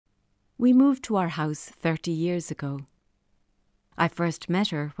We moved to our house 30 years ago. I first met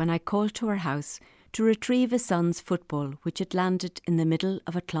her when I called to her house to retrieve a son's football which had landed in the middle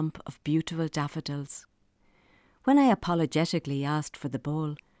of a clump of beautiful daffodils. When I apologetically asked for the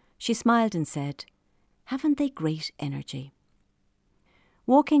ball, she smiled and said, "Haven't they great energy?"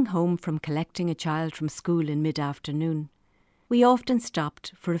 Walking home from collecting a child from school in mid-afternoon, we often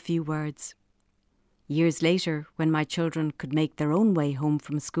stopped for a few words. Years later, when my children could make their own way home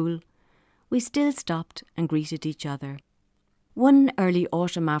from school, we still stopped and greeted each other. One early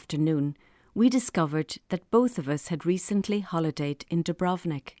autumn afternoon, we discovered that both of us had recently holidayed in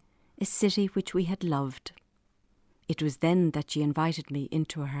Dubrovnik, a city which we had loved. It was then that she invited me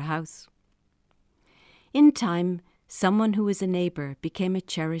into her house. In time, someone who was a neighbour became a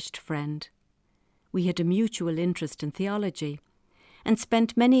cherished friend. We had a mutual interest in theology and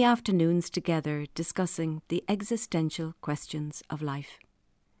spent many afternoons together discussing the existential questions of life.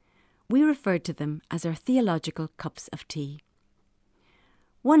 We referred to them as our theological cups of tea.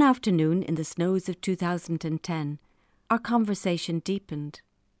 One afternoon in the snows of 2010, our conversation deepened.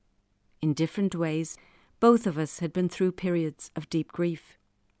 In different ways, both of us had been through periods of deep grief.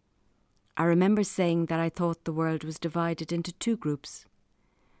 I remember saying that I thought the world was divided into two groups,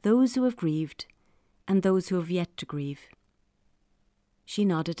 those who have grieved and those who have yet to grieve. She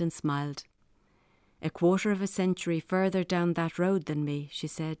nodded and smiled. "A quarter of a century further down that road than me," she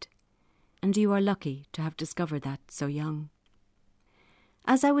said, "and you are lucky to have discovered that so young."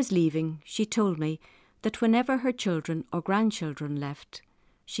 As I was leaving, she told me that whenever her children or grandchildren left,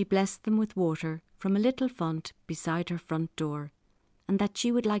 she blessed them with water from a little font beside her front door, and that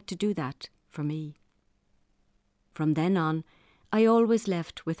she would like to do that for me. From then on, I always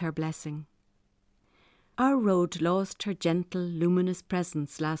left with her blessing. Our road lost her gentle, luminous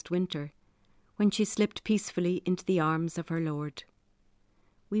presence last winter, when she slipped peacefully into the arms of her Lord.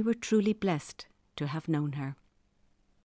 We were truly blessed to have known her.